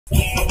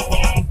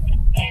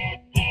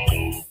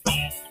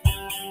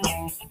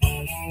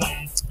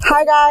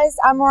Hi guys,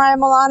 I'm Mariah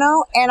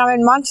Milano and I'm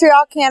in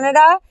Montreal,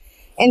 Canada.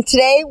 And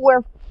today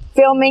we're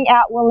filming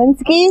at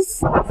Wilensky's.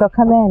 So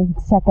come in,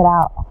 check it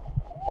out.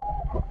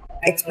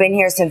 It's been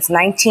here since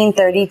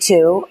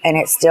 1932 and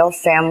it's still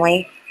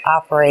family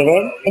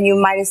operated. And you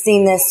might have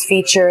seen this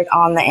featured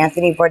on the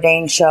Anthony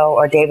Bourdain show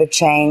or David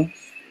Chang.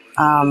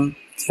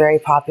 It's a very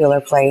popular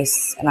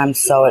place and I'm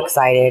so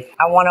excited.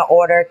 I want to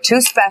order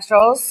 2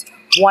 specials,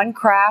 1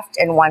 Kraft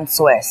and 1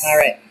 Swiss. All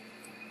right.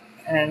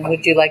 And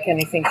would you like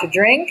anything to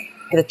drink?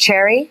 The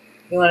cherry?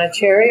 You want a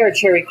cherry or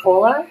cherry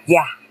cola?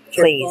 Yeah,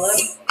 cherry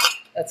please. Cola?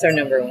 That's our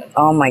number 1.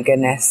 Oh my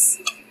goodness.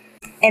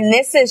 And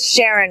this is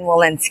Sharon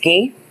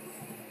Wilensky.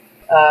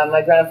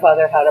 My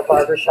grandfather had a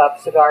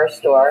barbershop cigar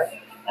store,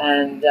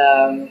 and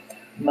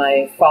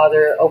my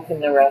father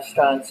opened the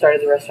restaurant,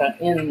 started the restaurant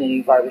in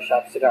the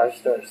barbershop cigar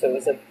store. So it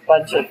was a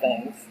bunch of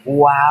things.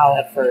 Wow.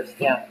 At first,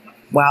 yeah.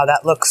 Wow,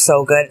 that looks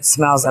so good. It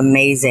smells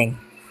amazing.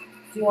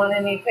 Do you want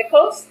any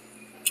pickles?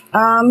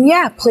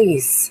 Yeah,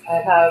 please. I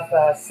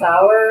have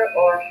sour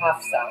or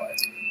half sour.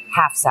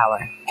 Half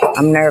sour.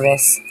 I'm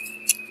nervous.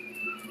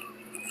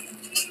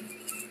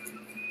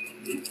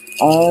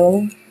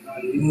 Oh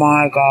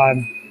my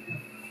God.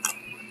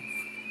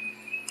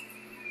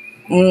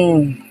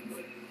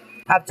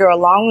 After a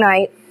long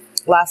night,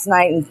 last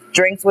night, and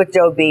drinks with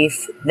Joe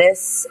Beef,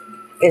 this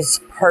is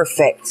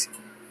perfect.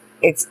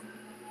 It's,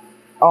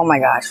 oh my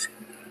gosh.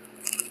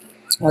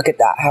 Look at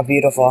that, how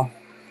beautiful.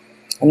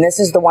 And this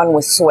is the one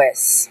with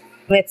Swiss.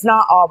 It's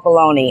not all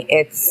bologna,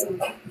 it's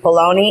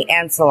bologna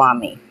and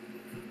salami.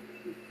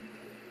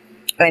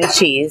 And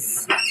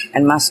cheese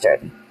and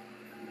mustard.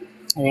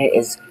 And it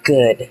is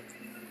good.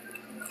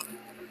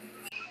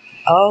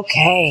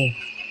 Okay.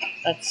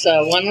 That's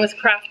one with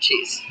Kraft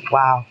cheese.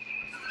 Wow.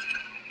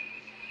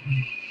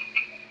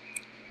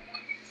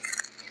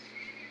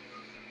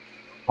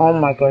 Oh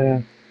my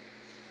goodness.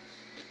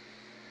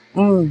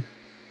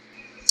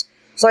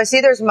 So I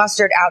see there's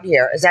mustard out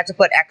here. Is that to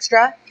put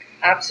extra?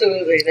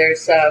 Absolutely.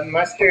 There's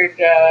mustard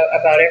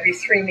about every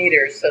 3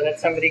 meters so that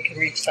somebody can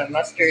reach some.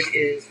 Mustard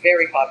is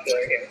very popular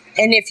here.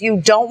 And if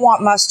you don't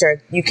want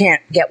mustard, you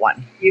can't get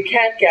one. You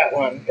can't get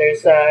one.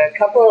 There's a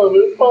couple of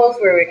loopholes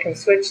where we can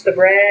switch the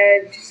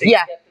bread. So you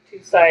get the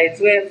 2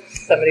 sides with.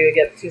 Somebody would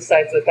get the 2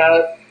 sides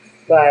without.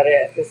 But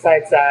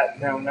besides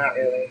that, no, not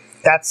really.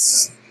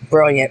 That's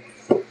brilliant.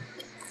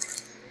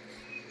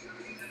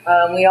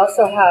 We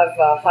also have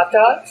hot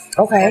dogs.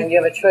 Okay. And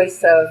you have a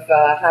choice of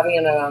having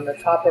it on the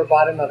top or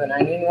bottom of an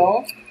onion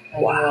roll.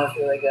 Onion roll is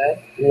really good.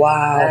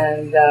 Wow.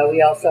 And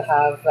we also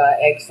have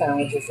egg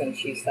sandwiches and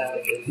cheese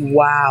sandwiches.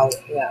 Wow.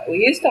 Yeah, we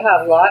used to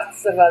have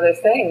lots of other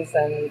things,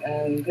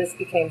 and this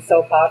became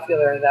so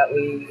popular that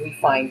we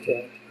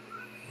fine-tuned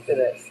to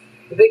this.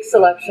 The big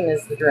selection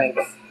is the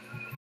drinks.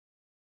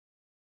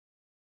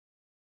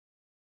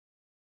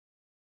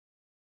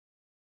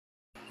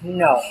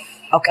 No.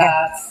 Okay.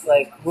 That's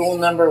like rule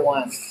number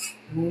 1.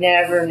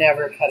 Never,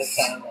 never cut a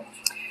sandwich.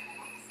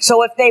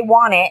 So if they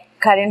want it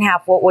cut in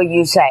half, what will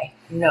you say?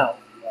 No.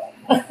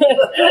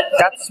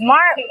 That's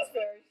smart.